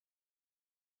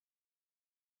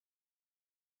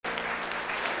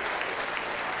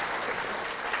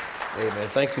Amen.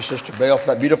 Thank you, Sister Bell, for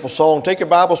that beautiful song. Take your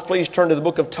Bibles, please turn to the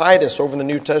book of Titus over in the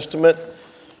New Testament.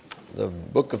 The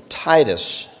book of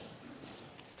Titus.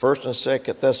 1st and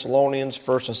 2nd Thessalonians,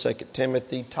 1st and 2nd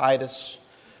Timothy, Titus,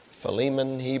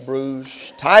 Philemon,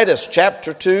 Hebrews. Titus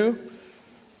chapter 2.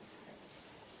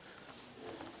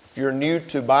 If you're new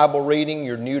to Bible reading,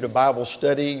 you're new to Bible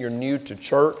study, you're new to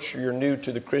church, you're new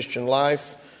to the Christian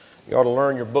life, you ought to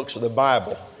learn your books of the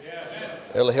Bible.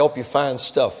 It'll help you find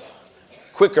stuff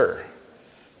quicker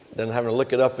than having to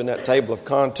look it up in that table of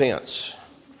contents.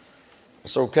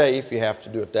 It's okay if you have to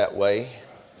do it that way,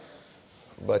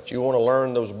 but you want to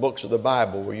learn those books of the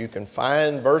Bible where you can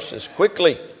find verses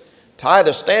quickly.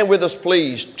 Titus, stand with us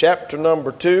please. Chapter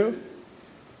number 2.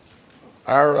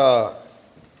 Our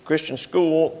Christian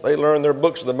school, they learn their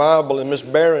books of the Bible in Miss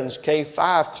Barron's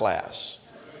K-5 class.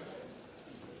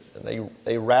 And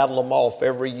they rattle them off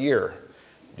every year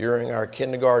during our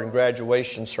kindergarten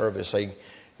graduation service. They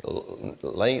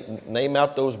name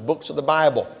out those books of the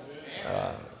Bible.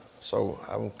 So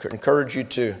I encourage you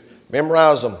to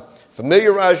memorize them.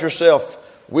 Familiarize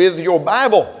yourself with your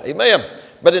Bible. Amen.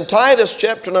 But in Titus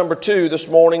chapter number 2 this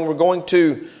morning, we're going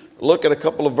to look at a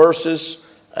couple of verses,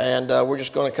 and we're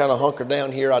just going to kind of hunker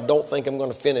down here. I don't think I'm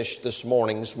going to finish this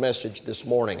message this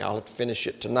morning. I'll have to finish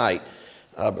it tonight.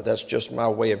 But that's just my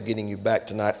way of getting you back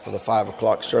tonight for the 5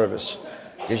 o'clock service.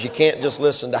 Because you can't just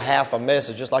listen to half a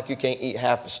message, just like you can't eat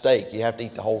half a steak. You have to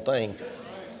eat the whole thing.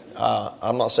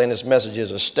 I'm not saying this message is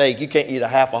a steak. You can't eat a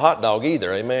half a hot dog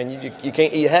either. Amen. You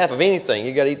can't eat half of anything.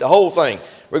 You got to eat the whole thing.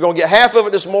 We're going to get half of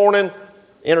it this morning,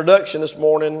 introduction this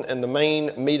morning, and the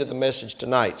main meat of the message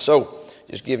tonight. So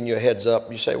just giving you a heads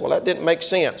up. You say, well, that didn't make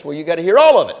sense. Well, you got to hear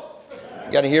all of it.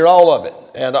 You got to hear all of it.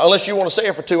 And unless you want to stay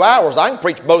here for 2 hours, I can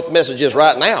preach both messages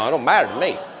right now. It don't matter to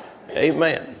me.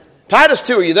 Amen. Titus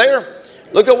 2, are you there?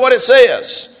 Look at what it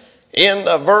says in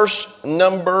verse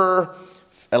number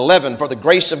 11. For the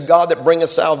grace of God that bringeth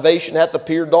salvation hath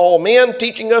appeared to all men,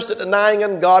 teaching us that denying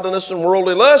ungodliness and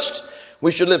worldly lust,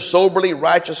 we should live soberly,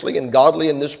 righteously, and godly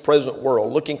in this present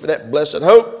world, looking for that blessed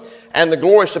hope and the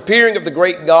glorious appearing of the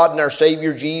great God and our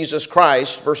Savior Jesus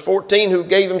Christ. Verse 14, who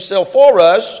gave himself for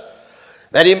us,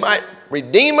 that he might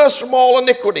redeem us from all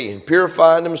iniquity, and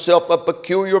purify in himself a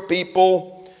peculiar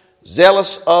people,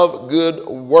 zealous of good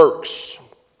works.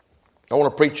 I want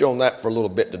to preach on that for a little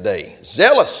bit today.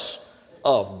 Zealous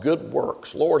of good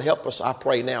works. Lord, help us, I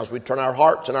pray now, as we turn our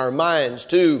hearts and our minds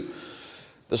to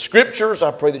the Scriptures.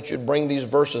 I pray that you'd bring these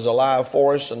verses alive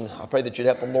for us, and I pray that you'd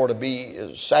help them, Lord, to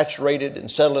be saturated and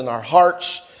settled in our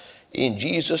hearts. In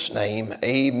Jesus' name,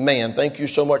 amen. Thank you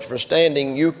so much for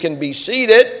standing. You can be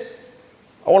seated.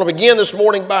 I want to begin this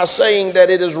morning by saying that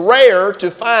it is rare to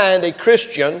find a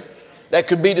Christian that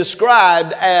could be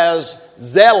described as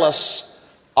zealous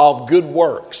of good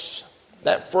works.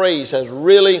 That phrase has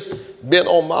really been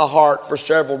on my heart for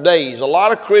several days. A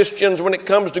lot of Christians, when it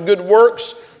comes to good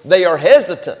works, they are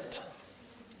hesitant.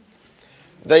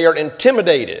 They are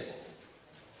intimidated.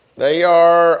 They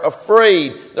are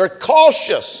afraid. They're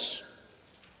cautious.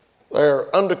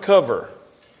 They're undercover,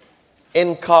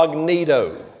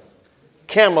 incognito,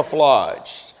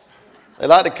 camouflaged. They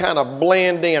like to kind of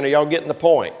blend in. Are y'all getting the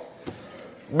point?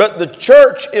 But the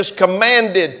church is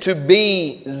commanded to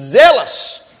be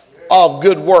zealous of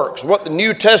good works. What the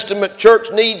New Testament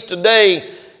church needs today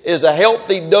is a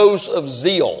healthy dose of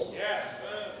zeal.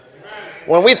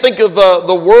 When we think of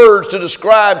the words to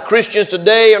describe Christians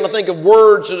today, and I think of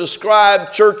words to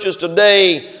describe churches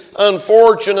today,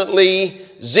 unfortunately,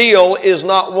 zeal is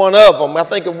not one of them. I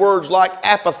think of words like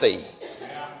apathy,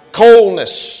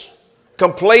 coldness,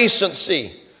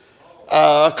 complacency,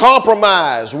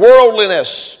 compromise,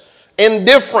 worldliness,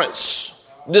 indifference,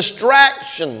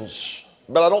 distractions.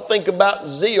 But I don't think about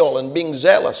zeal and being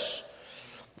zealous.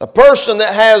 A person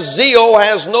that has zeal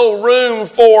has no room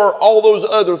for all those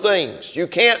other things. You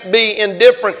can't be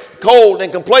indifferent, cold,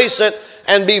 and complacent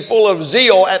and be full of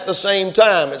zeal at the same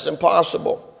time. It's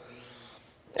impossible.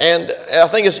 And I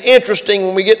think it's interesting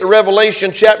when we get to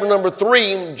Revelation chapter number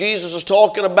 3, Jesus is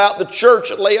talking about the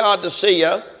church at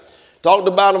Laodicea. Talked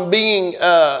about them being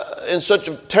in such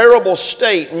a terrible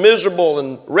state, miserable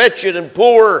and wretched and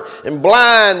poor and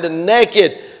blind and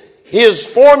naked. His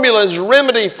formula, his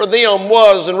remedy for them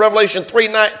was in Revelation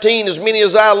 3:19, as many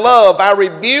as I love, I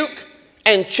rebuke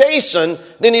and chasten.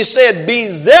 Then he said, be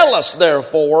zealous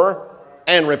therefore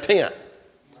and repent.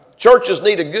 Churches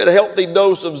need a good healthy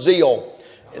dose of zeal,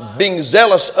 being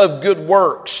zealous of good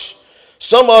works.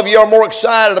 Some of you are more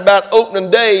excited about opening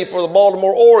day for the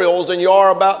Baltimore Orioles than you are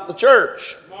about the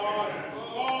church.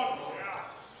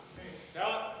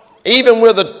 Even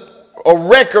with a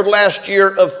record last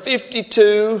year of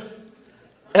 52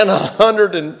 and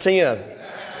 110.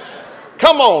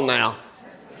 Come on now.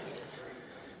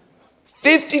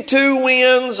 52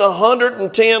 wins,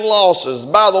 110 losses.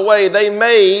 By the way, they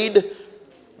made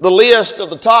the list of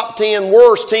the top 10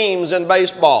 worst teams in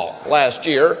baseball last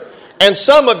year. And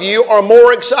some of you are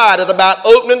more excited about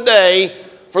opening day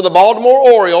for the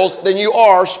Baltimore Orioles than you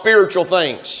are spiritual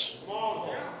things.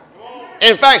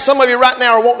 In fact, some of you right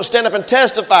now are wanting to stand up and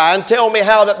testify and tell me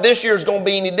how that this year is going to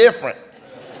be any different.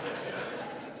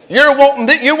 You're wanting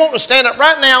to stand up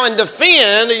right now and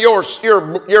defend your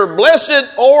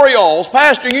blessed Orioles.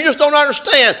 Pastor, you just don't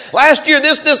understand. Last year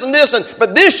this, and this,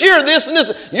 but this year this and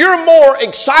this. You're more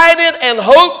excited and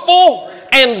hopeful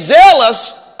and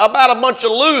zealous about a bunch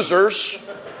of losers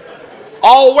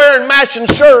all wearing matching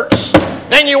shirts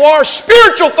than you are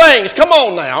spiritual things. Come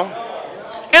on now.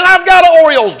 And I've got an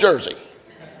Orioles jersey.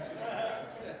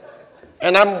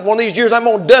 And one of these years I'm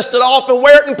going to dust it off and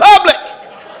wear it in public.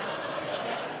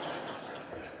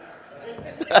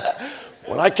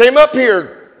 When I came up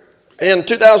here in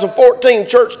 2014,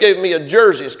 church gave me a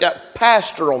jersey. It's got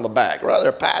pastor on the back, right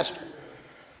there, pastor.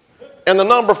 And the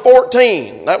number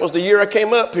 14, that was the year I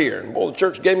came up here. And boy, the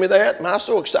church gave me that, and I was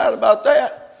so excited about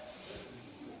that.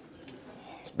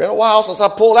 It's been a while since I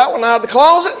pulled that one out of the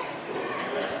closet.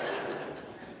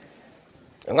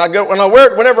 And when I wear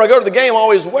it, whenever I go to the game, I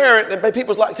always wear it. And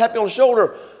people like tap me on the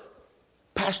shoulder.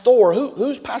 Pastor,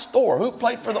 who's Pastor? Who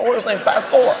played for the Orioles named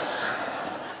Pastor?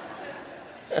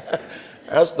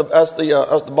 That's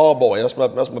the ball boy. That's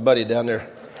my buddy down there.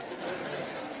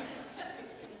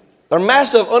 They're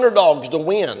massive underdogs to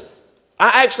win.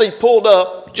 I actually pulled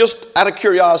up, just out of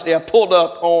curiosity, I pulled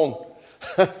up on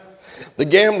the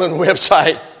gambling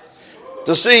website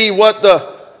to see what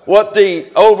the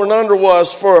over and under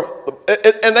was for,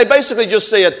 and they basically just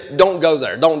said, don't go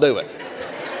there, don't do it.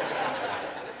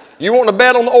 You want to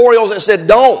bet on the Orioles? It said,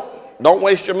 don't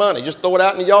waste your money. Just throw it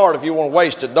out in the yard if you want to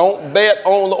waste it. Don't bet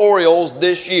on the Orioles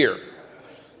this year.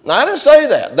 Now, I didn't say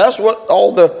that. That's what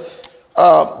all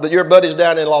your buddies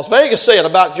down in Las Vegas said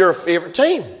about your favorite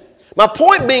team. My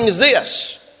point being is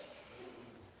this.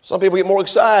 Some people get more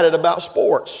excited about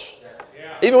sports,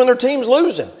 even when their team's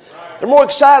losing. They're more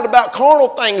excited about carnal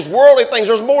things, worldly things.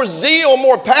 There's more zeal,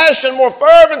 more passion, more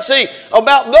fervency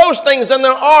about those things than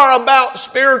there are about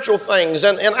spiritual things.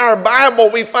 And in our Bible,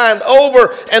 we find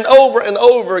over and over and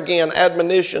over again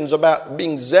admonitions about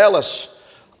being zealous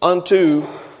unto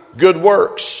good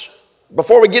works.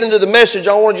 Before we get into the message,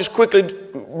 I want to just quickly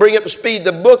bring up to speed.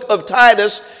 The book of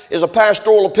Titus is a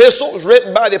pastoral epistle. It was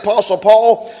written by the Apostle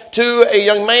Paul to a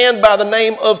young man by the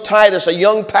name of Titus, a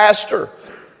young pastor.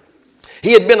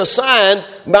 He had been assigned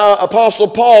by Apostle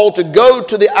Paul to go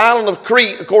to the island of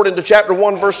Crete, according to chapter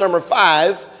 1, verse number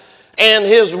 5. And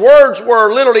his words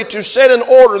were literally to set in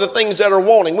order the things that are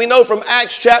wanting. We know from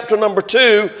Acts chapter number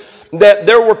 2 that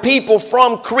there were people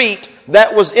from Crete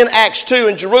that was in Acts 2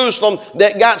 in Jerusalem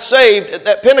that got saved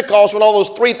at Pentecost when all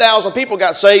those 3,000 people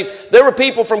got saved. There were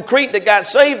people from Crete that got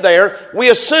saved there.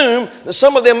 We assume that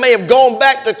some of them may have gone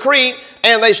back to Crete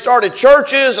and they started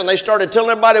churches and they started telling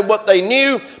everybody what they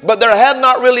knew, but there had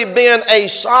not really been a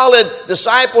solid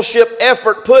discipleship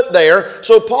effort put there.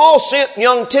 So Paul sent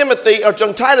young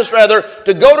Titus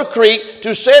to go to Crete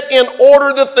to set in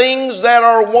order the things that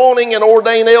are wanting and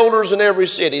ordain elders in every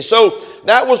city. So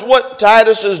that was what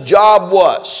Titus's job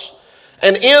was.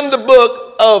 And in the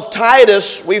book of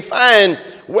Titus, we find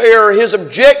where his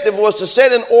objective was to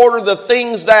set in order the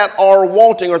things that are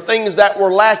wanting or things that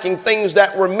were lacking, things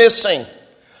that were missing.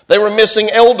 They were missing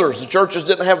elders. The churches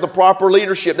didn't have the proper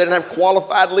leadership. They didn't have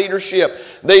qualified leadership.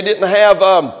 They didn't have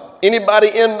anybody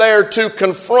in there to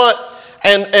confront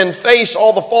and face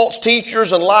all the false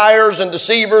teachers and liars and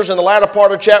deceivers. In the latter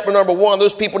part of chapter number 1,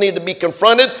 those people needed to be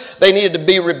confronted. They needed to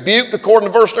be rebuked. According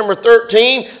to verse number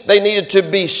 13, they needed to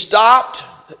be stopped.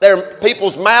 Their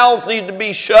people's mouths needed to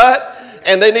be shut.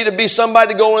 And they needed to be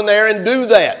somebody to go in there and do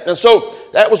that. And so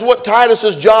that was what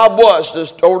Titus's job was,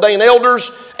 to ordain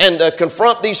elders and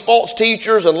confront these false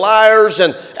teachers and liars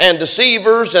and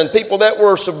deceivers and people that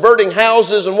were subverting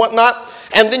houses and whatnot.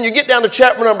 And then you get down to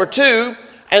chapter number 2,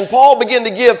 and Paul began to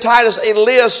give Titus a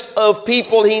list of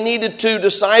people he needed to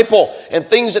disciple and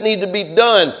things that needed to be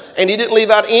done. And he didn't leave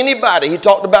out anybody. He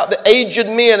talked about the aged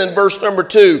men in verse number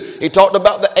 2. He talked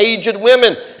about the aged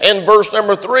women in verse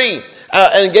number 3.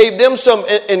 And gave them some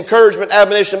encouragement,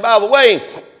 admonition. By the way,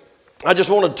 I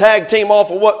just want to tag team off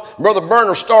of what Brother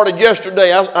Berner started yesterday.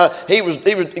 He was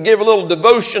give a little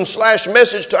devotion /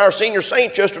 message to our senior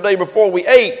saints yesterday before we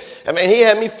ate. I mean, he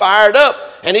had me fired up,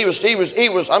 and he was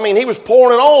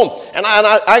pouring it on. And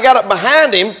I got up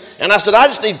behind him, and I said, I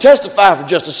just need to testify for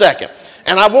just a second.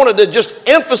 And I wanted to just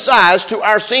emphasize to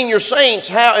our senior saints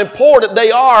how important they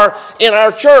are in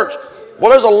our church. Well,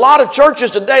 there's a lot of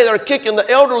churches today that are kicking the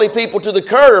elderly people to the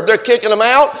curb. They're kicking them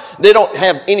out. They don't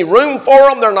have any room for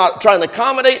them. They're not trying to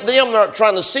accommodate them. They're not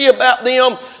trying to see about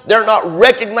them. They're not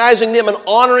recognizing them and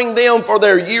honoring them for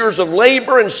their years of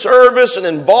labor and service and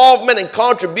involvement and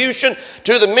contribution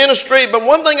to the ministry. But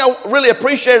one thing I really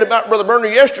appreciated about Brother Berner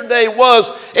yesterday was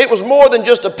it was more than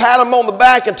just to pat them on the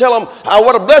back and tell them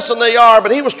what a blessing they are,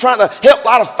 but he was trying to help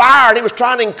light a fire, and he was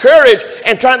trying to encourage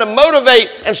and trying to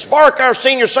motivate and spark our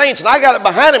senior saints. And I got it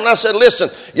behind him and I said, listen,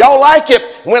 y'all like it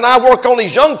when I work on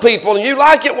these young people, and you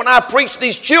like it when I preach to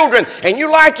these children, and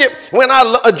you like it when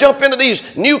I jump into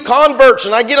these new converts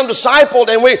and I get them discipled,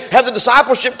 and we have the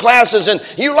discipleship classes, and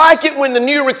you like it when the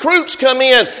new recruits come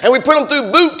in and we put them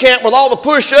through boot camp with all the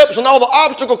push-ups and all the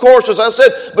obstacle courses. I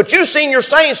said, but you senior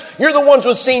saints, you're the ones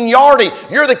with seniority.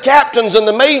 You're the captains and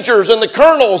the majors and the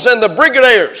colonels and the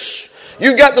brigadiers.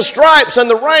 You've got the stripes and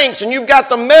the ranks, and you've got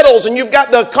the medals, and you've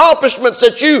got the accomplishments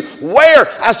that you wear.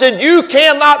 I said, you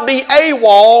cannot be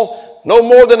AWOL no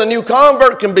more than a new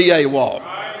convert can be AWOL.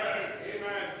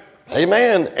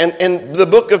 Amen. And in the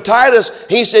book of Titus,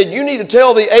 he said, you need to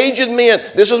tell the aged men,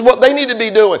 this is what they need to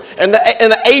be doing. And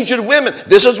the aged women,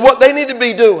 this is what they need to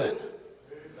be doing.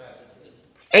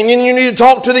 And then you need to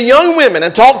talk to the young women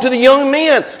and talk to the young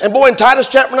men. And boy, in Titus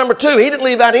chapter number 2, he didn't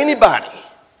leave out anybody.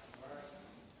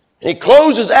 He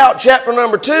closes out chapter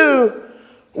number 2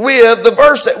 with the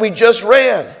verse that we just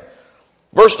read.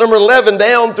 Verse number 11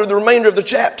 down through the remainder of the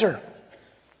chapter.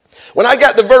 When I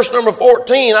got to verse number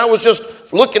 14, I was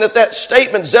just looking at that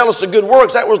statement, zealous of good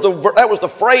works. That was the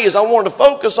phrase I wanted to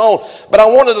focus on. But I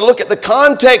wanted to look at the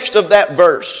context of that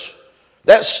verse,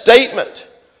 that statement.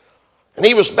 And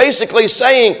he was basically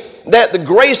saying that the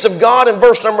grace of God in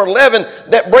verse number 11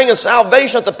 that bringeth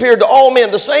salvation hath appeared to all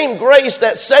men. The same grace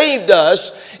that saved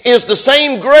us is the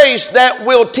same grace that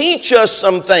will teach us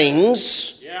some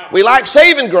things. We like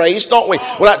saving grace, don't we?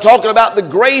 We're not talking about the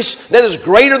grace that is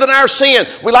greater than our sin.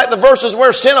 We like the verses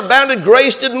where sin abounded,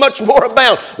 grace did much more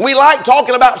abound. We like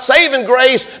talking about saving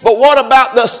grace, but what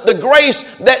about the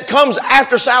grace that comes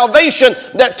after salvation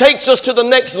that takes us to the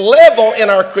next level in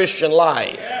our Christian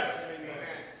life?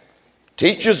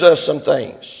 Teaches us some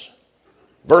things.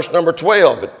 Verse number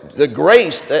 12, the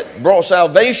grace that brought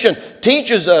salvation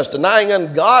teaches us denying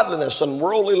ungodliness and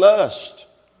worldly lust.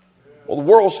 Well, the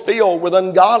world's filled with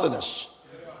ungodliness.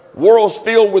 The world's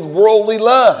filled with worldly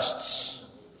lusts,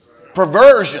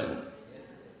 perversion,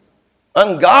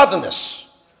 ungodliness.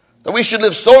 That we should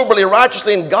live soberly,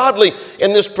 righteously, and godly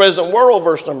in this present world,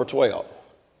 verse number 12.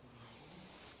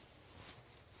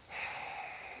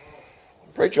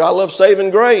 Preacher, I love saving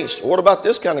grace. What about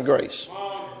this kind of grace?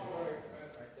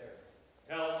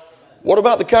 What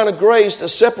about the kind of grace that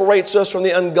separates us from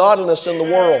the ungodliness in the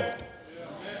world?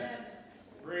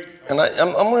 And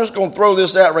I'm just going to throw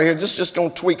this out right here. Just going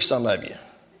to tweak some of you.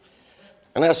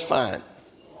 And that's fine.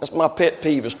 That's my pet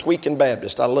peeve is tweaking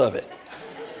Baptist. I love it.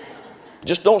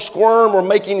 Just don't squirm or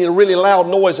make any really loud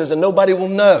noises and nobody will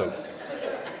know.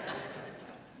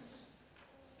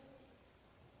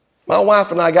 My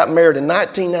wife and I got married in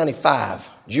 1995,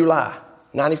 July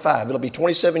 95. It'll be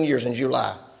 27 years in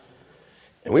July.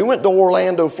 And we went to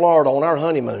Orlando, Florida on our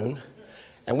honeymoon.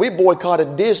 And we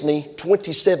boycotted Disney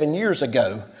 27 years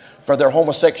ago for their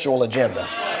homosexual agenda.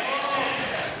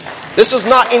 This is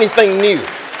not anything new.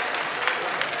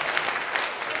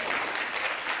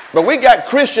 But we got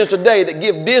Christians today that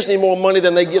give Disney more money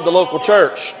than they give the local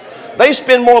church. They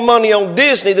spend more money on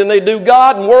Disney than they do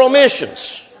God and world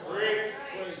missions.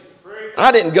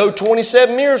 I didn't go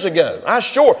 27 years ago.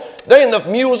 There ain't enough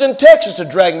mules in Texas to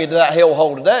drag me to that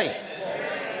hellhole today.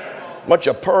 Bunch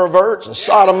of perverts and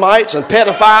sodomites and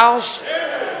pedophiles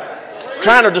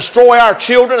trying to destroy our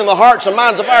children and the hearts and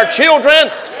minds of our children.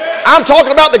 I'm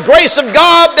talking about the grace of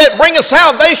God that bringeth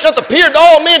salvation hath appeared to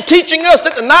all men, teaching us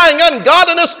that denying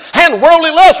ungodliness and worldly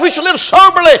lust, we should live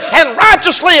soberly and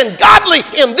righteously and godly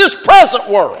in this present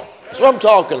world. That's what I'm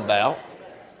talking about.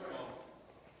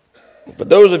 For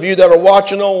those of you that are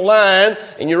watching online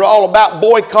and you're all about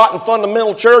boycotting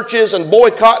fundamental churches and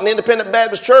boycotting independent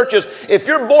Baptist churches, if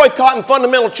you're boycotting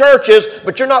fundamental churches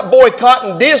but you're not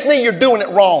boycotting Disney, you're doing it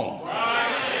wrong.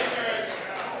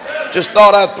 Just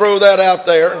thought I'd throw that out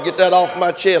there and get that off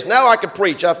my chest. Now I can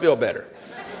preach. I feel better.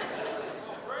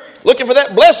 Looking for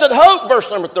that blessed hope,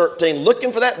 verse number 13.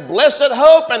 Looking for that blessed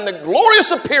hope and the glorious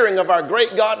appearing of our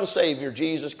great God and Savior,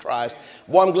 Jesus Christ.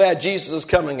 Well, I'm glad Jesus is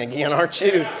coming again, aren't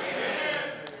you?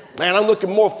 Man, I'm looking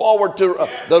more forward to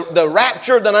the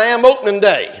rapture than I am opening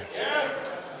day.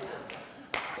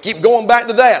 Keep going back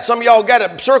to that. Some of y'all got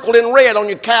it circled in red on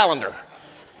your calendar.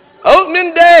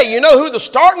 Opening day, you know who the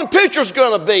starting pitcher is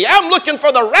going to be. I'm looking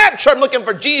for the rapture. I'm looking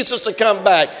for Jesus to come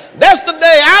back. That's the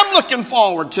day I'm looking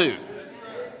forward to.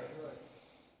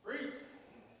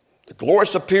 The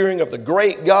glorious appearing of the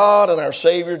great God and our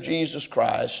Savior Jesus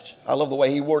Christ. I love the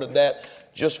way he worded that.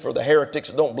 Just for the heretics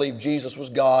that don't believe Jesus was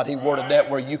God, he worded that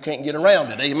where you can't get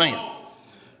around it. Amen.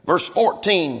 Verse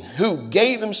 14, who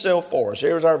gave himself for us.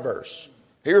 Here's our verse.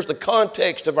 Here's the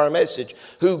context of our message.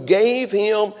 Who gave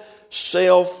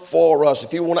himself for us.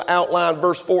 If you want to outline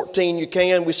verse 14, you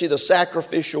can. We see the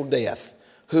sacrificial death.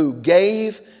 Who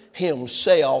gave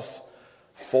himself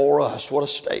for us. What a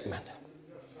statement.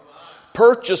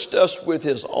 Purchased us with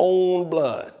his own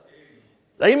blood.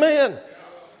 Amen.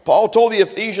 Paul told the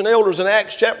Ephesian elders in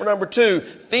Acts chapter number 2,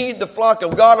 feed the flock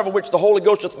of God over which the Holy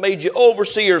Ghost hath made you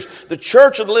overseers, the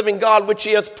church of the living God which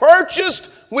he hath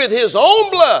purchased with his own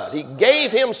blood. He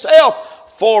gave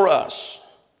himself for us.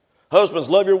 Husbands,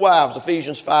 love your wives,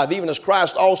 Ephesians 5, even as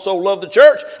Christ also loved the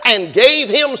church and gave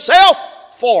himself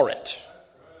for it.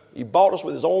 He bought us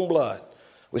with his own blood.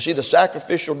 We see the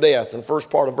sacrificial death in the first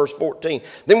part of verse 14.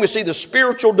 Then we see the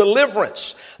spiritual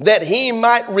deliverance, that he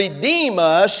might redeem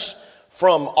us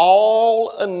from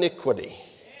all iniquity.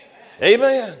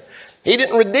 Amen. He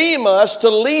didn't redeem us to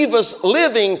leave us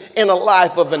living in a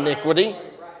life of iniquity.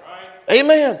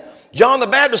 Amen. John the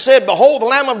Baptist said, behold the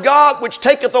Lamb of God which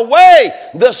taketh away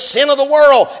the sin of the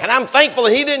world. And I'm thankful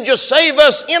that he didn't just save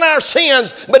us in our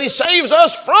sins, but he saves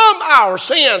us from our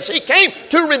sins. He came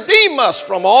to redeem us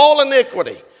from all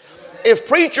iniquity. If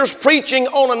preachers preaching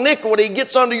on iniquity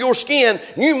gets under your skin,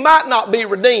 you might not be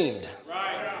redeemed.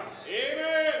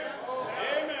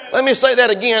 Let me say that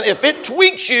again. If it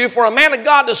tweaks you for a man of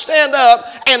God to stand up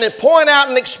and to point out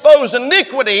and expose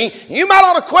iniquity, you might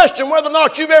ought to question whether or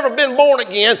not you've ever been born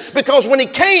again, because when he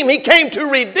came to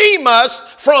redeem us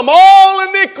from all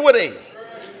iniquity.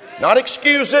 Not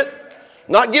excuse it,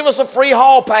 not give us a free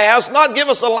hall pass, not give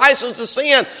us a license to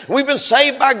sin. We've been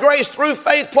saved by grace through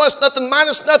faith, plus nothing,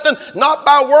 minus nothing, not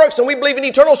by works, and we believe in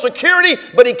eternal security,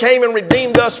 but he came and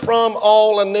redeemed us from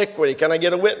all iniquity. Can I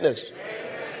get a witness?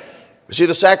 We see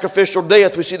the sacrificial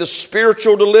death. We see the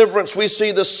spiritual deliverance. We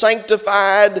see the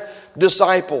sanctified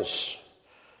disciples,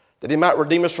 that he might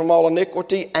redeem us from all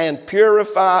iniquity and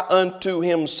purify unto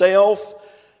himself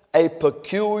a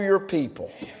peculiar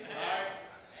people.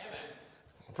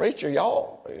 Preacher,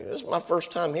 y'all, this is my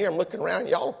first time here. I'm looking around.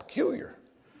 Y'all are peculiar.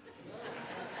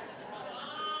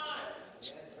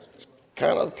 It's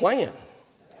kind of the plan.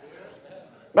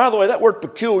 By the way, that word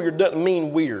peculiar doesn't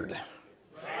mean weird.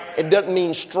 It doesn't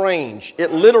mean strange.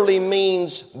 It literally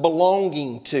means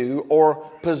belonging to or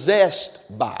possessed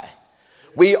by.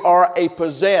 We are a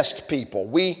possessed people.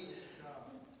 We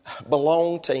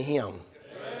belong to him.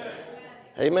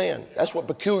 Amen. That's what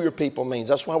peculiar people means.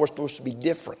 That's why we're supposed to be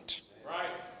different.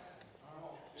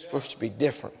 Supposed to be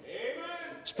different.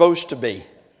 Supposed to be.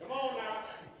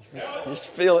 You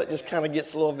just feel it just kind of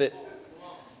gets a little bit.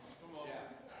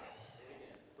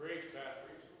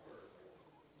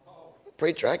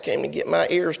 Preacher, I came to get my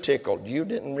ears tickled. You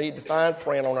didn't read the fine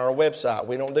print on our website.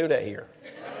 We don't do that here.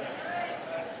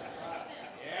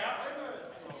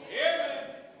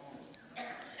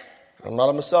 I'm not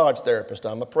a massage therapist.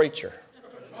 I'm a preacher.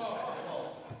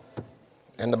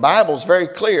 And the Bible's very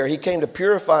clear. He came to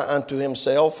purify unto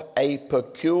himself a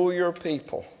peculiar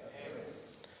people.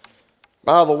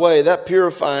 By the way, that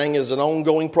purifying is an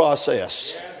ongoing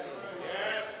process.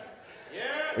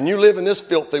 When you live in this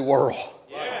filthy world,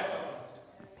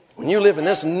 when you live in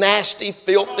this nasty,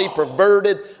 filthy,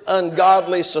 perverted,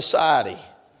 ungodly society,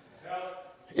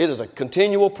 it is a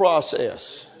continual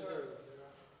process.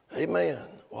 Amen.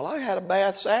 Well, I had a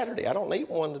bath Saturday. I don't need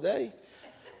one today.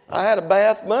 I had a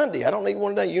bath Monday. I don't need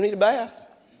one today. You need a bath?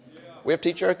 We have to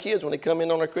teach our kids when they come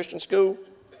in on our Christian school.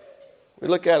 We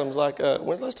look at them like,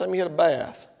 when's the last time you had a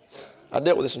bath? I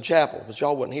dealt with this in chapel, but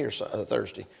y'all wasn't here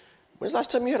Thursday. When's the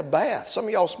last time you had a bath? Some of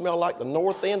y'all smell like the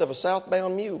north end of a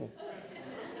southbound mule.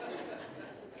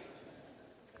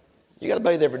 You got to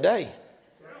bathe every day.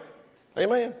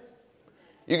 Amen.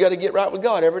 You got to get right with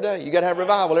God every day. You got to have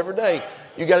revival every day.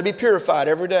 You got to be purified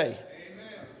every day.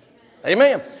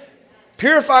 Amen.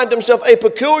 Purified himself a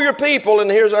peculiar people,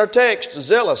 and here's our text,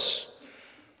 zealous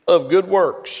of good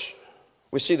works.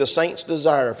 We see the saints'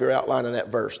 desire, if you're outlining that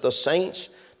verse. The saints'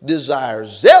 desire,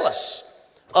 zealous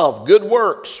of good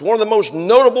works. One of the most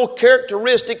notable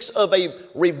characteristics of a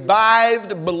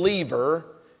revived believer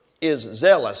is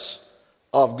zealous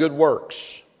of good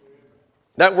works.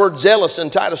 That word zealous in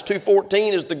Titus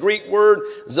 2:14 is the Greek word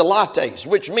zealates,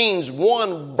 which means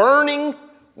one burning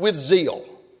with zeal.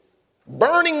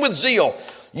 Burning with zeal,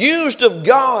 used of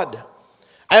God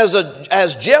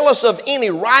as jealous of any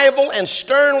rival and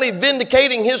sternly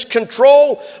vindicating his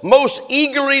control, most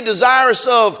eagerly desirous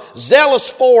of, zealous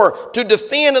for, to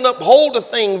defend and uphold a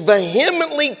thing,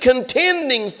 vehemently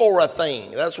contending for a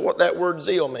thing. That's what that word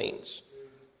zeal means.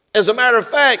 As a matter of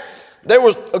fact, there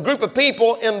was a group of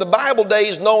people in the Bible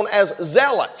days known as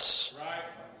zealots.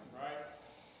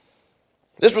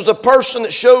 This was a person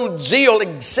that showed zeal,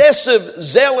 excessive,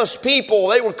 zealous people.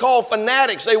 They were called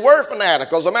fanatics. They were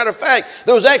fanatical. As a matter of fact,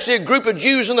 there was actually a group of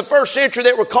Jews in the first century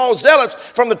that were called zealots.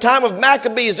 From the time of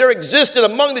Maccabees, there existed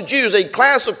among the Jews a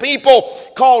class of people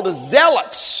called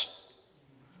zealots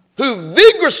who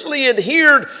vigorously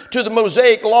adhered to the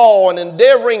Mosaic law and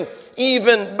endeavoring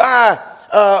even by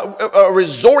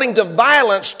resorting to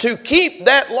violence to keep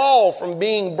that law from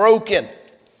being broken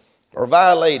or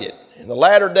violated. In the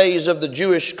latter days of the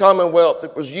Jewish Commonwealth,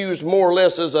 it was used more or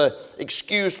less as an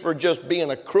excuse for just being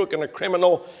a crook and a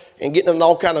criminal and getting in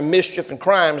all kind of mischief and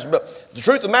crimes. But the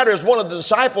truth of the matter is, one of the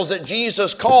disciples that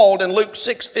Jesus called in Luke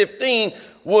 6:15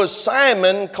 was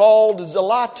Simon, called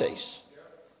Zelotes.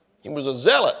 He was a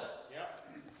zealot.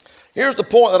 Here's the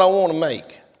point that I want to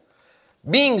make.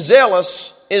 Being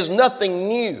zealous is nothing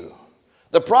new.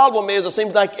 The problem is, it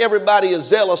seems like everybody is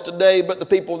zealous today but the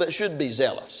people that should be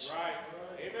zealous.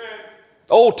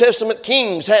 Old Testament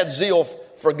kings had zeal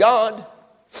for God.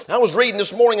 I was reading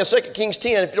this morning in 2 Kings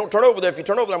 10. If you don't turn over there, I'm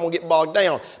going to get bogged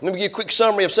down. Let me give you a quick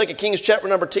summary of 2 Kings chapter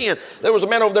number 10. There was a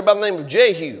man over there by the name of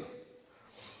Jehu.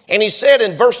 And he said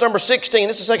in verse number 16,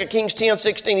 this is 2 Kings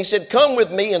 10:16, he said, "Come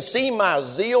with me and see my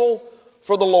zeal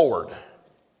for the Lord."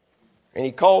 And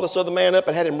he called this other man up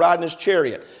and had him ride in his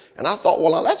chariot. And I thought,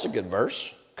 well, now that's a good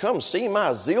verse. Come see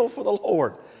my zeal for the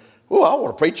Lord. Ooh, I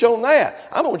want to preach on that.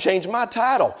 I'm going to change my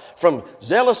title from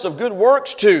zealous of good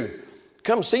works to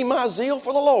come see my zeal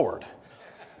for the Lord.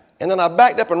 And then I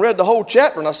backed up and read the whole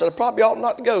chapter, and I said I probably ought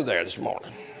not to go there this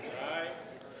morning.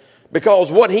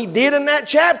 Because what he did in that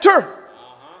chapter,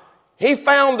 he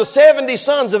found the 70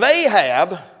 sons of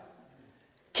Ahab,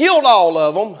 killed all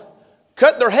of them,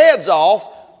 cut their heads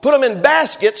off, put them in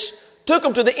baskets, took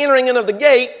them to the entering in of the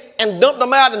gate, and dumped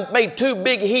them out and made 2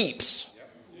 big heaps.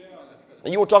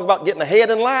 And you want to talk about getting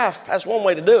ahead in life? That's one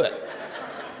way to do it.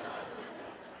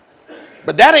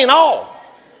 But that ain't all.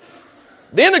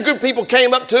 Then a group of people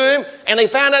came up to him and they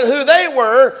found out who they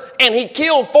were, and he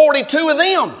killed 42 of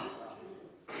them.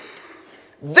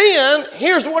 Then,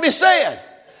 here's what he said.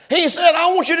 He said,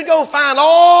 I want you to go find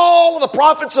all of the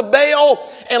prophets of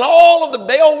Baal and all of the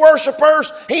Baal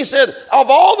worshipers. He said, of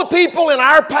all the people in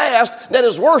our past that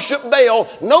has worshiped Baal,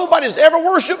 nobody's ever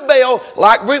worshiped Baal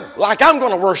like I'm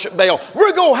going to worship Baal.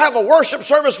 We're going to have a worship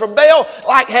service for Baal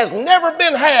like has never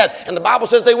been had. And the Bible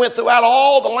says they went throughout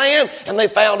all the land and they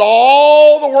found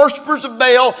all the worshipers of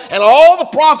Baal and all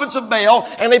the prophets of Baal,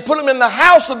 and they put them in the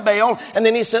house of Baal. And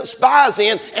then he sent spies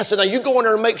in and said, now you go in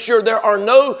there and make sure there are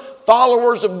no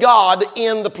followers of God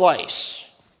in the place.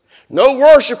 No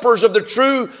worshipers of the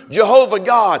true Jehovah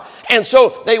God. And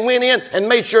so they went in and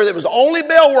made sure there was only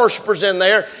Baal worshipers in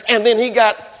there. And then he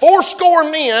got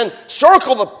 80 men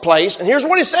circle the place. And here's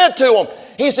what he said to them.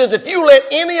 He says, if you let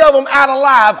any of them out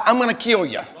alive, I'm going to kill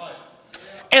you.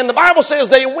 And the Bible says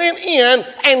they went in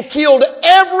and killed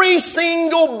every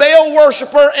single Baal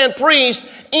worshiper and priest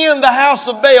in the house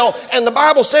of Baal. And the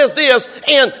Bible says this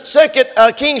in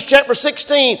 2 Kings chapter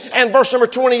 16 and verse number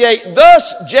 28.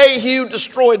 Thus Jehu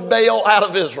destroyed Baal out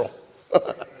of Israel.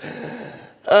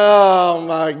 Oh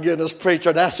my goodness,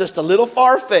 preacher, that's just a little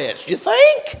far-fetched. You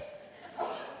think?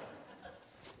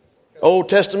 Old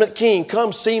Testament king,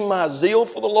 come see my zeal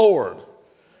for the Lord.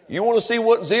 You want to see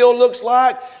what zeal looks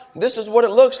like? This is what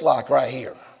it looks like right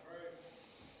here.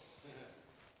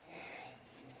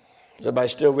 Is everybody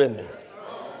still with me?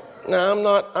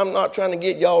 No, I'm not trying to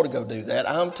get y'all to go do that.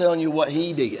 I'm telling you what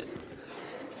he did.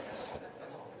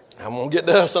 I'm going to get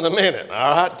to us in a minute.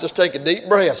 All right, just take a deep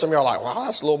breath. Some of y'all are like, wow,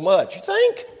 that's a little much. You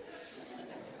think?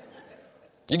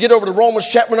 You get over to Romans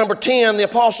chapter number 10, the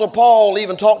Apostle Paul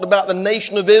even talked about the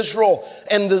nation of Israel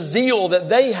and the zeal that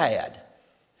they had.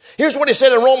 Here's what he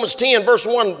said in Romans 10, verse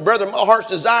 1. Brethren, my heart's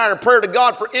desire and prayer to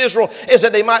God for Israel is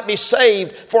that they might be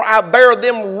saved. For I bear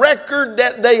them record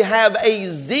that they have a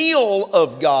zeal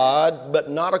of God, but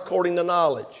not according to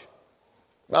knowledge.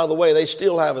 By the way, they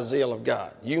still have a zeal of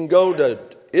God. You can go to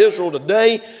Israel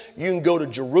today. You can go to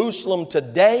Jerusalem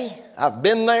today. I've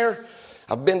been there.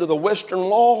 I've been to the Western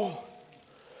Wall,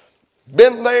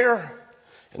 been there,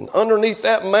 and underneath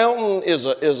that mountain is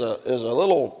a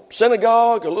little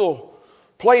synagogue, a little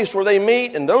place where they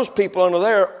meet, and those people under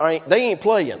there, they ain't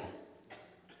playing.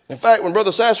 In fact, when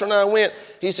Brother Sasser and I went,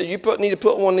 he said, you need to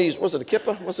put one of these, what's it, a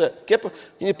kippah? What's that, kippah?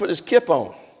 You need to put this kippah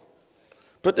on.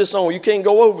 Put this on. You can't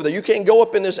go over there. You can't go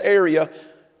up in this area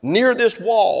near this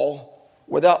wall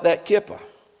without that kippah.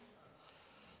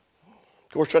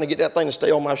 Of course, trying to get that thing to stay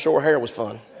on my short hair was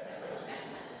fun.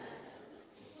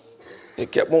 It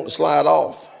kept wanting to slide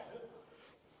off.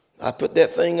 I put that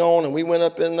thing on and we went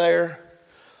up in there.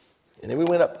 And then we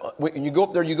went up, when you go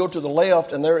up there, you go to the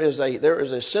left, and there is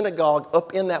a synagogue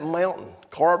up in that mountain,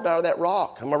 carved out of that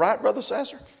rock. Am I right, Brother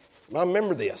Sasser? I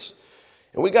remember this.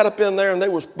 And we got up in there, and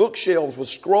there was bookshelves with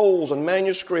scrolls and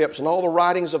manuscripts and all the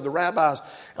writings of the rabbis.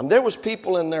 And there was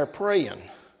people in there praying,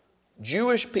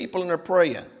 Jewish people in there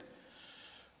praying.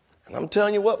 And I'm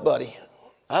telling you what, buddy,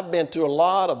 I've been to a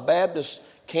lot of Baptist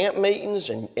camp meetings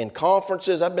and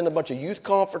conferences. I've been to a bunch of youth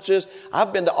conferences.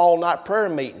 I've been to all-night prayer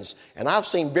meetings. And I've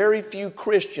seen very few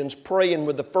Christians praying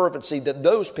with the fervency that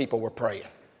those people were praying.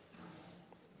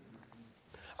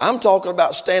 I'm talking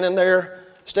about standing there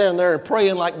and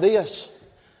praying like this,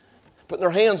 putting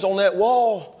their hands on that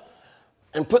wall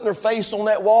and putting their face on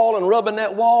that wall and rubbing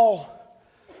that wall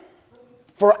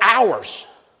for hours.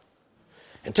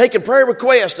 And taking prayer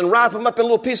requests and writing them up in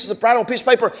little pieces of, write on a piece of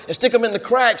paper and stick them in the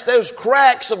cracks. Those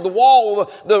cracks of the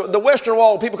wall, the Western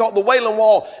Wall, people call it the Wailing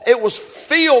Wall, it was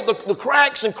filled, the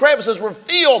cracks and crevices were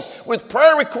filled with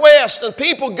prayer requests. And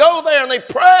people go there and they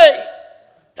pray.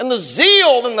 And the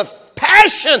zeal and the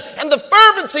passion and the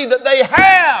fervency that they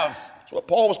have. That's what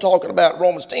Paul was talking about in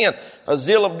Romans 10. A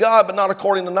zeal of God, but not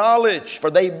according to knowledge. For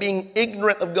they, being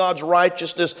ignorant of God's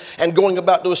righteousness and going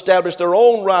about to establish their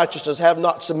own righteousness, have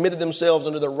not submitted themselves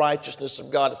unto the righteousness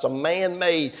of God. It's a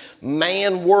man-made,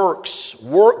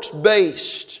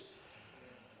 works-based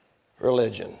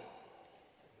religion.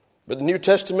 But the New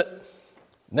Testament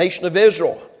nation of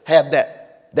Israel had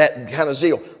that kind of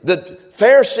zeal. The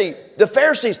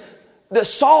Pharisees,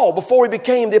 Saul, before he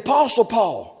became the Apostle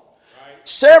Paul,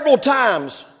 several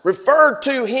times referred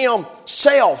to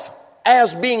himself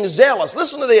as being zealous.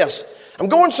 Listen to this. I'm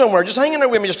going somewhere. Just hang in there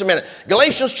with me just a minute.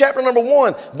 Galatians chapter number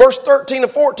 1, verse 13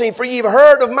 and 14. For ye have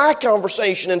heard of my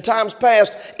conversation in times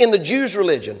past in the Jews'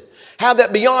 religion, how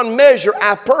that beyond measure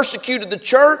I persecuted the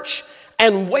church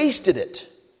and wasted it,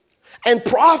 and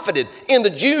profited in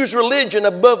the Jews' religion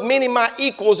above many my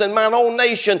equals in mine own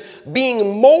nation,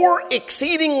 being more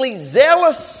exceedingly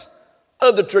zealous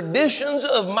of the traditions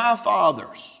of my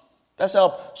fathers. That's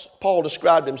how Paul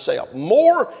described himself.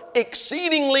 More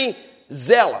exceedingly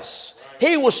zealous.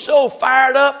 He was so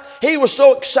fired up. He was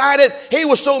so excited. He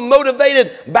was so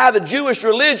motivated by the Jewish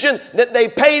religion that they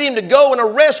paid him to go and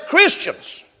arrest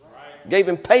Christians. Gave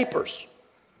him papers.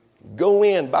 Go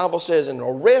in, Bible says, and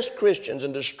arrest Christians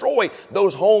and destroy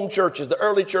those home churches, the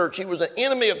early church. He was an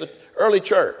enemy of the early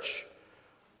church.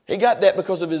 He got that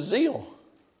because of his zeal.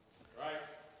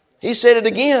 He said it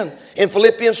again in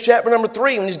Philippians chapter number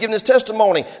 3 when he's giving his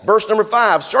testimony. Verse number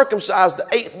 5, circumcised the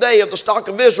 8th day of the stock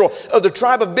of Israel, of the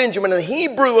tribe of Benjamin, and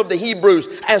Hebrew of the Hebrews,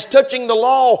 as touching the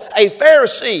law, a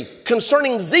Pharisee,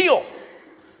 concerning zeal,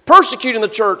 persecuting the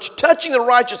church, touching the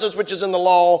righteousness which is in the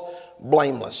law,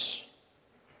 blameless.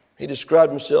 He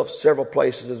described himself several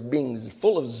places as being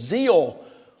full of zeal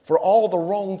for all the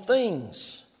wrong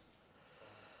things.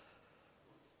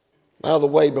 By the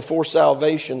way, before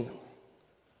salvation,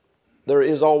 there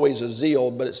is always a zeal,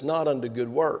 but it's not unto good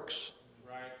works.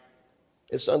 Right.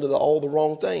 It's unto all the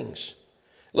wrong things.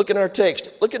 Look at our text.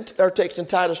 Look at our text in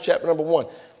Titus chapter number 1.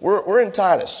 We're in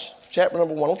Titus chapter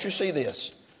number 1. Don't you see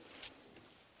this?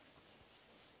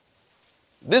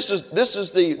 This is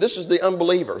the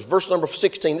unbelievers. Verse number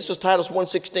 16. This is Titus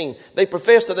 1:16. They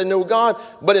profess that they know God,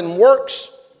 but in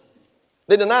works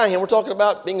they deny him. We're talking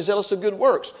about being zealous of good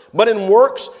works. But in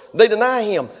works they deny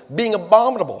him, being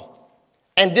abominable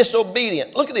and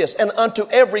disobedient. Look at this. And unto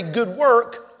every good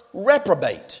work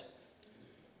reprobate.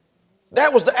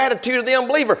 That was the attitude of the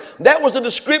unbeliever. That was the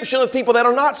description of people that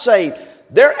are not saved.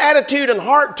 Their attitude and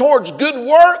heart towards good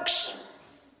works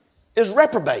is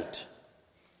reprobate.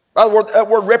 That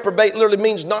word reprobate literally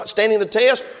means not standing the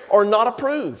test or not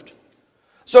approved.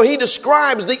 So he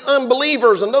describes the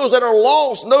unbelievers and those that are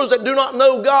lost and those that do not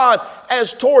know God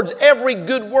as towards every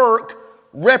good work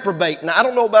reprobate. Now, I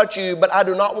don't know about you, but I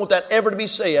do not want that ever to be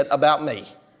said about me.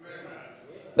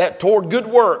 That toward good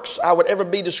works I would ever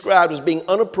be described as being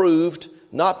unapproved,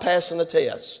 not passing the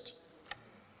test.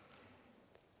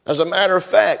 As a matter of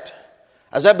fact,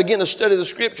 as I begin to study the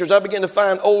Scriptures, I begin to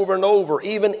find over and over,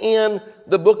 even in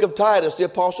the book of Titus, the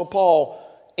Apostle Paul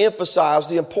emphasize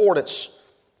the importance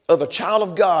of a child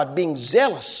of God being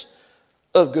zealous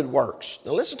of good works.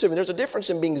 Now listen to me, there's a difference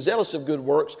in being zealous of good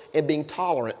works and being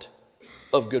tolerant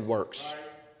of good works.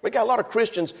 We got a lot of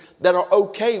Christians that are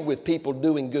okay with people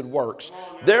doing good works.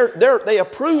 They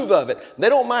approve of it. They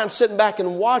don't mind sitting back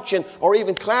and watching or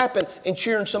even clapping and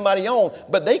cheering somebody on,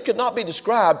 but they could not be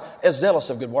described as zealous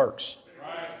of good works.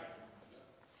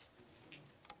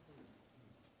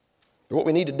 What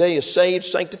we need today is saved,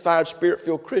 sanctified,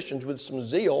 Spirit-filled Christians with some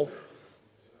zeal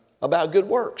about good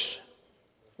works.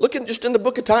 Look at just in the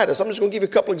book of Titus. I'm just going to give you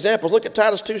a couple examples. Look at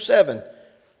Titus 2:7.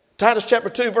 Titus chapter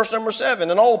 2, verse number 7.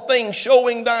 In all things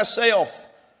showing thyself.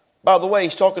 By the way,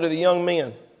 he's talking to the young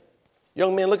men.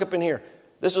 Young men, look up in here.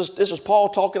 This is Paul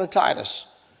talking to Titus.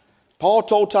 Paul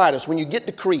told Titus, when you get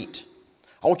to Crete,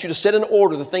 I want you to set in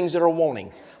order the things that are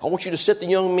wanting. I want you to sit the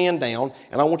young men down,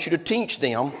 and I want you to teach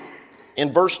them.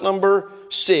 In verse number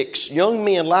 6, young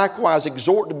men likewise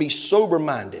exhort to be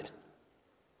sober-minded.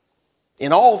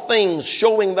 In all things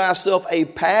showing thyself a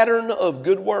pattern of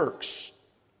good works.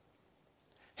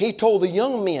 He told the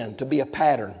young men to be a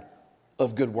pattern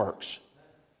of good works.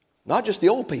 Not just the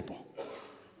old people.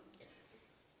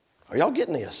 Are y'all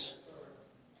getting this?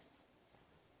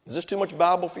 Is this too much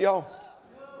Bible for y'all?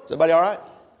 Is everybody all right?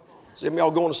 Some of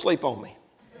y'all going to sleep on me.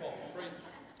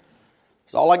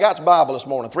 So all I got is Bible this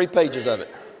morning, 3 pages of it.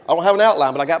 I don't have an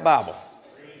outline, but I got Bible.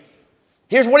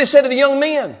 Here's what he said to the young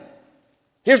men.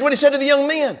 Here's what he said to the young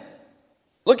men.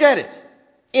 Look at it.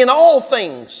 In all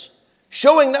things,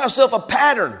 showing thyself a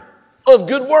pattern of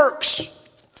good works.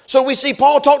 So we see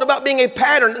Paul talked about being a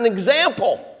pattern, an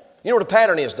example. You know what a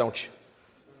pattern is, don't you?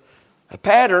 A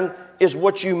pattern is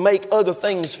what you make other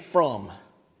things from.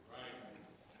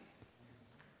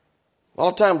 A lot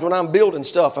of times when I'm building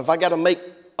stuff, if I got to make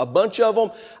a bunch of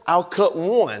them, I'll cut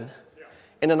one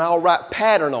and then I'll write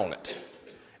pattern on it.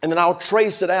 And then I'll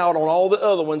trace it out on all the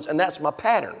other ones, and that's my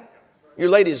pattern. You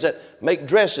ladies that make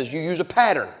dresses, you use a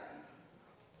pattern.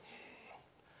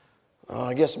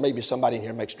 I guess maybe somebody in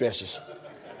here makes dresses.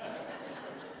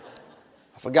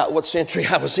 I forgot what century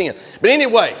I was in. But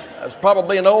anyway, that's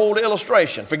probably an old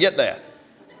illustration. Forget that.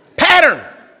 Pattern.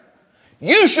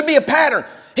 You should be a pattern.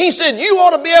 He said you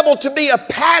ought to be able to be a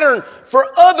pattern for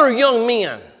other young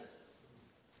men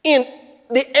in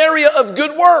the area of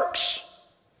good works.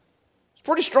 It's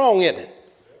pretty strong, isn't it?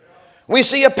 We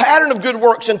see a pattern of good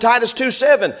works in Titus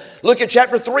 2:7. Look at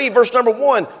chapter 3, verse number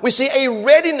 1. We see a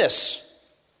readiness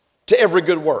to every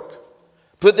good work.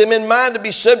 Put them in mind to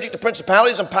be subject to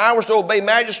principalities and powers, to obey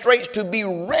magistrates, to be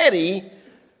ready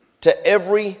to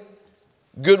every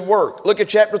good work. Look at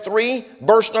chapter 3,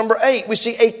 verse number 8. We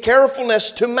see a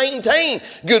carefulness to maintain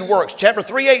good works. Chapter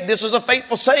 3:8, this is a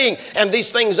faithful saying, and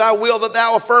these things I will that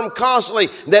thou affirm constantly,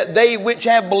 that they which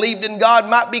have believed in God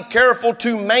might be careful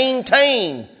to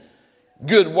maintain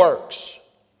good works.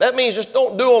 That means just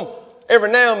don't do them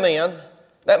every now and then.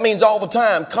 That means all the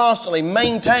time, constantly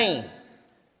maintain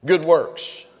good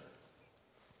works.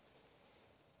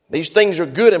 These things are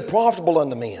good and profitable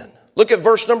unto men. Look at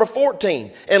verse number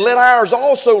 14. And let ours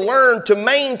also learn to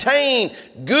maintain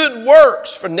good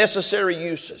works for necessary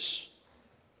uses.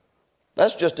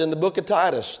 That's just in the book of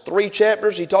Titus. 3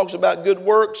 chapters, he talks about good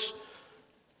works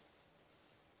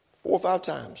 4 or 5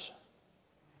 times.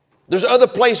 There's other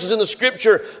places in the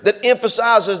scripture that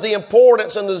emphasizes the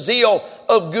importance and the zeal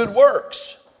of good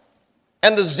works.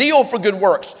 And the zeal for good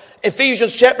works.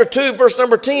 Ephesians chapter 2, verse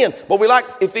number 10. But we like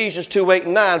Ephesians 2, 8,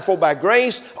 and 9. For by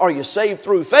grace are you saved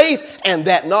through faith, and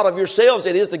that not of yourselves.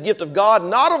 It is the gift of God,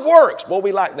 not of works. Well,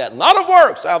 we like that. Not of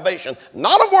works, salvation.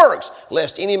 Not of works,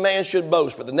 lest any man should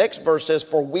boast. But the next verse says,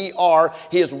 for we are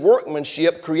his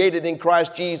workmanship, created in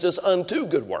Christ Jesus unto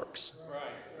good works.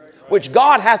 Which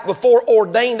God hath before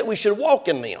ordained that we should walk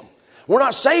in them. We're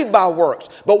not saved by works,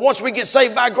 but once we get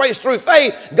saved by grace through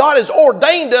faith, God has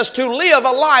ordained us to live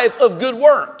a life of good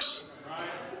works.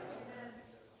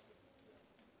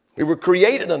 We were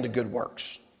created unto good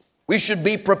works. We should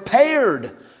be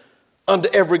prepared unto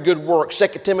every good work. 2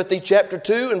 Timothy chapter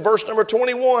 2 and verse number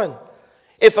 21.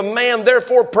 If a man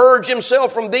therefore purge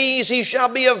himself from these, he shall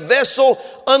be a vessel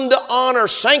unto honor,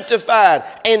 sanctified,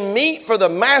 and meet for the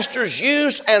master's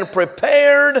use, and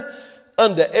prepared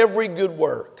unto every good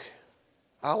work.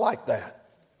 I like that.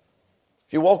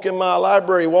 If you walk in my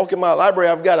library,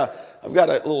 I've got a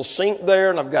little sink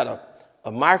there, and I've got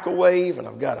a microwave, and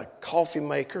I've got a coffee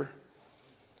maker,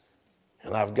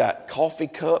 and I've got coffee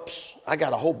cups. I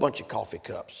got a whole bunch of coffee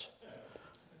cups,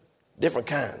 different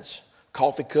kinds.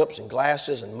 Coffee cups and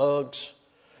glasses and mugs.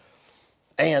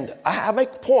 And I make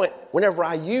a point, whenever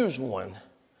I use one, I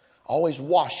always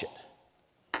wash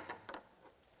it.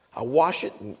 I wash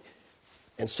it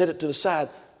and set it to the side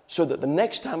so that the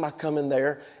next time I come in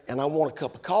there and I want a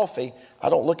cup of coffee, I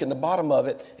don't look in the bottom of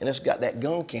it and it's got that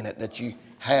gunk in it that you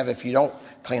have if you don't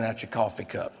clean out your coffee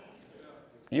cup.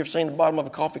 You ever seen the bottom of a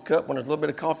coffee cup when there's a little bit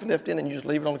of coffee left in it and you just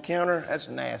leave it on the counter? That's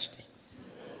nasty.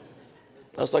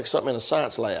 That's like something in a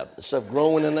science lab. There's stuff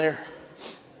growing in there.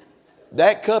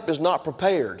 That cup is not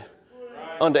prepared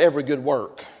unto every good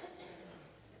work.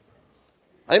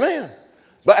 Amen.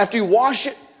 But after you wash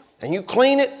it and you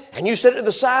clean it and you set it to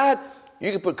the side,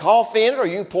 you can put coffee in it, or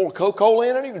you can pour Coca-Cola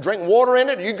in it, or you can drink water in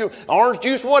it, or you can orange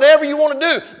juice, whatever you want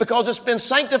to do, because it's been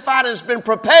sanctified and it's been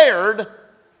prepared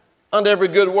unto every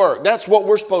good work. That's what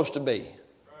we're supposed to be.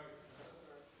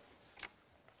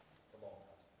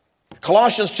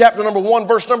 Colossians chapter number 1,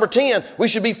 verse number 10, we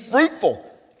should be fruitful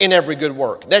in every good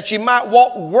work, that ye might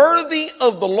walk worthy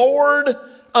of the Lord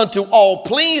unto all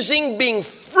pleasing, being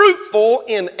fruitful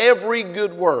in every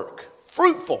good work.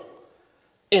 Fruitful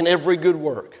in every good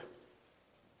work.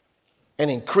 And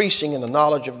increasing in the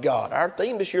knowledge of God. Our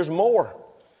theme this year is more.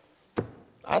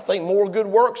 I think more good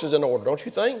works is in order, don't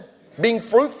you think? Being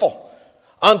fruitful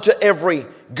unto every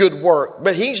good work.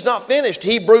 But he's not finished.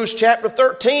 Hebrews chapter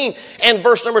 13 and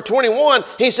verse number 21,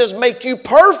 he says, make you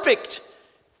perfect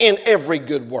in every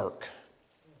good work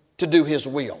to do his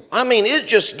will. I mean, it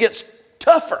just gets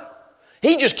tougher.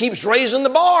 He just keeps raising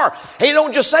the bar. He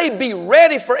don't just say be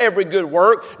ready for every good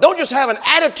work. Don't just have an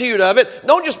attitude of it.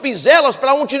 Don't just be zealous, but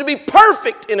I want you to be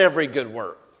perfect in every good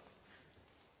work.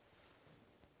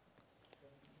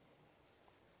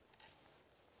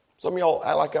 Some of y'all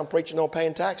act like I'm preaching on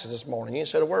paying taxes this morning. You ain't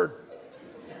said a word.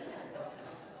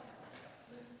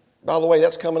 By the way,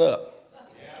 that's coming up.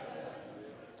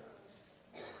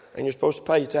 And you're supposed to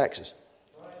pay your taxes.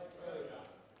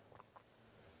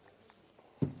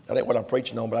 That ain't what I'm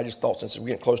preaching on, but I just thought since we're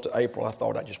getting close to April, I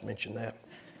thought I'd just mention that.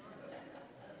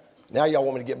 Now y'all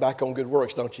want me to get back on good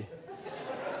works, don't you?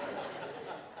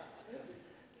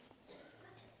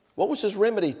 What was his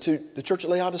remedy to the church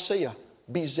of Laodicea?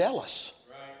 Be zealous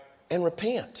and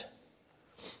repent.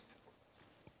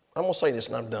 I'm going to say this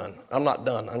and I'm done. I'm not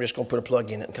done. I'm just going to put a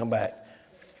plug in it and come back.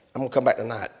 I'm going to come back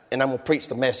tonight and I'm going to preach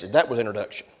the message. That was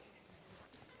introduction.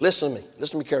 Listen to me.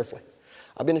 Listen to me carefully.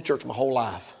 I've been in church my whole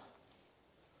life.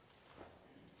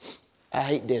 I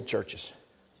hate dead churches.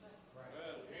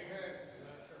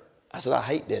 I said, I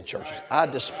hate dead churches. I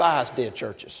despise dead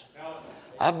churches.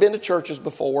 I've been to churches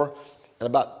before, and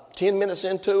about 10 minutes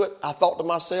into it, I thought to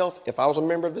myself, if I was a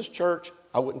member of this church,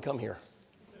 I wouldn't come here.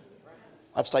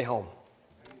 I'd stay home.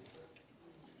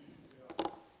 And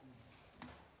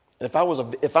if I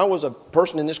was a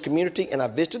person in this community and I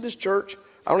visited this church,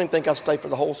 I don't even think I'd stay for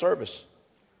the whole service.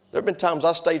 There have been times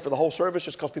I stayed for the whole service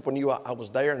just because people knew I was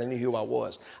there and they knew who I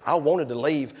was. I wanted to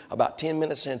leave about 10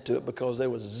 minutes into it because there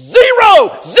was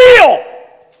zero zeal.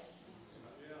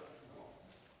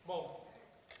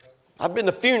 I've been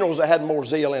to funerals that had more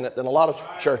zeal in it than a lot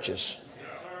of churches.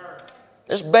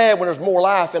 It's bad when there's more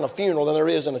life in a funeral than there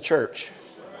is in a church.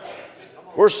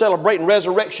 We're celebrating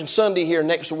Resurrection Sunday here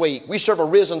next week. We serve a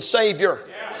risen Savior.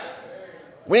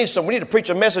 We need to preach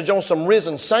a message on some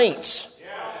risen saints.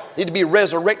 Need to be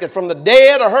resurrected from the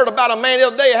dead. I heard about a man the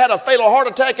other day who had a fatal heart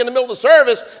attack in the middle of the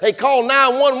service. They called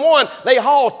 911. They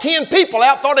hauled 10 people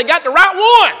out, thought they got the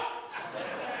right one.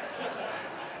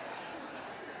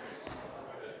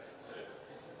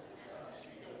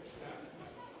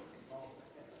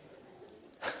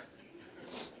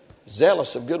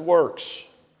 Zealous of good works.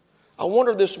 I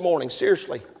wonder this morning,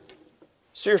 seriously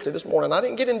this morning, I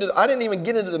didn't even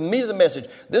get into the meat of the message.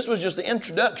 This was just the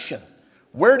introduction.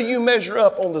 Where do you measure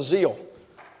up on the zeal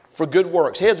for good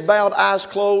works? Heads bowed, eyes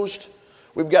closed.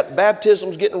 We've got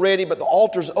baptisms getting ready, but the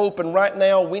altar's open right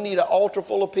now. We need an altar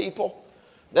full of people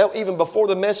that even before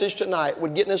the message tonight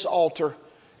would get in this altar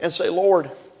and say,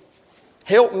 Lord,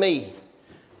 help me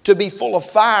to be full of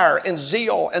fire and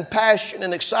zeal and passion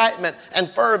and excitement and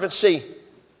fervency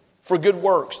for good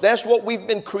works. That's what we've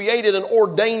been created and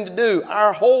ordained to do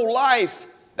our whole life.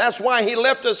 That's why He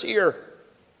left us here.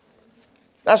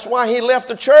 That's why He left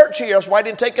the church here. That's why He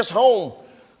didn't take us home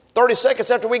 30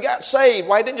 seconds after we got saved.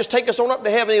 Why He didn't just take us on up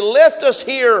to heaven. He left us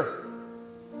here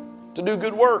to do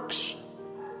good works.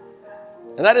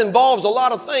 And that involves a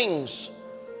lot of things.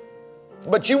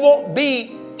 But you won't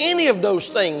be any of those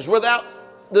things without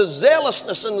the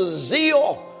zealousness and the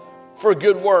zeal for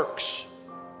good works.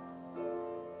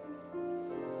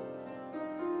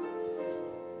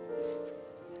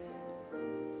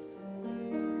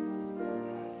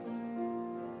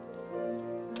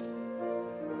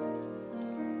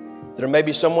 There may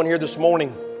be someone here this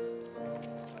morning.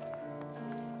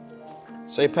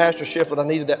 Say, Pastor Shiflett, I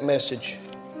needed that message.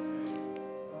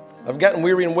 I've gotten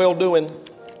weary in well-doing.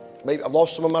 Maybe I've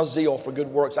lost some of my zeal for good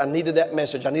works. I needed that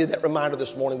message. I needed that reminder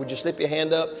this morning. Would you slip your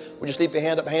hand up? Would you slip your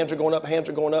hand up? Hands are going up, hands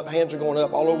are going up, hands are going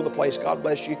up all over the place. God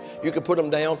bless you. You can put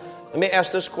them down. Let me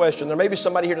ask this question. There may be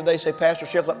somebody here today say, Pastor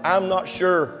Shefflin, I'm not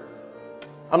sure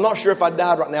if I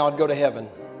died right now I'd go to heaven.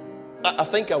 I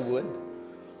think I would.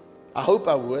 I hope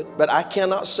I would. But I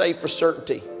cannot say for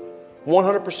certainty,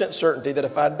 100% certainty, that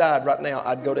if I died right now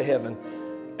I'd go to heaven.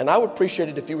 And I would appreciate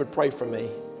it if you would pray for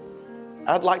me.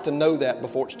 I'd like to know that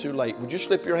before it's too late. Would you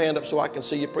slip your hand up so I can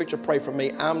see you? Preacher, pray for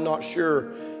me. I'm not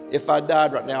sure if I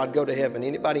died right now I'd go to heaven.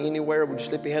 Anybody, anywhere? Would you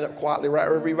slip your hand up quietly right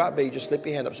wherever you might be? Just slip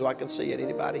your hand up so I can see it.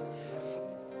 Anybody?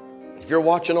 If you're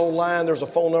watching online, there's a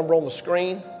phone number on the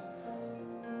screen.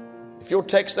 If you'll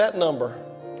text that number,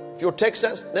 if you'll text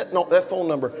that phone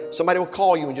number, somebody will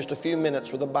call you in just a few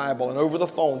minutes with a Bible, and over the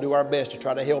phone do our best to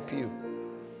try to help you.